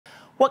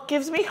What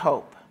gives me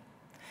hope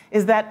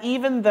is that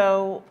even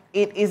though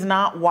it is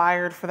not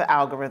wired for the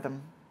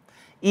algorithm,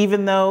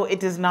 even though it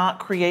does not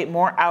create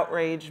more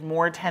outrage,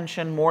 more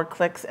attention, more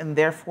clicks, and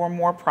therefore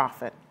more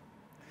profit,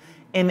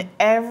 in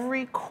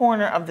every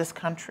corner of this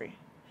country,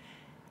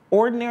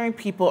 ordinary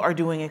people are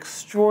doing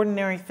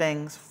extraordinary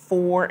things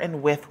for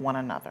and with one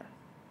another.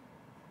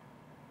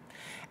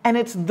 And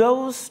it's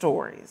those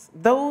stories,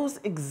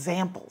 those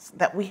examples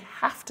that we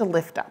have to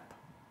lift up.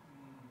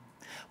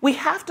 We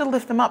have to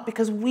lift them up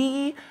because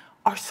we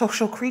are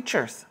social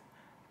creatures,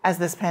 as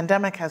this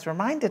pandemic has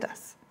reminded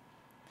us.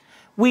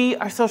 We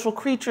are social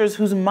creatures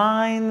whose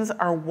minds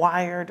are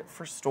wired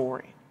for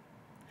story,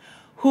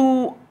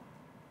 who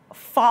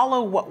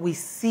follow what we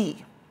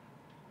see,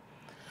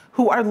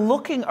 who are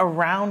looking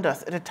around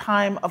us at a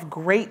time of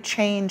great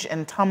change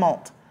and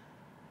tumult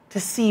to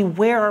see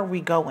where are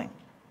we going,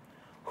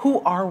 who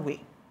are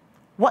we,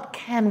 what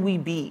can we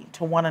be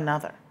to one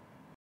another.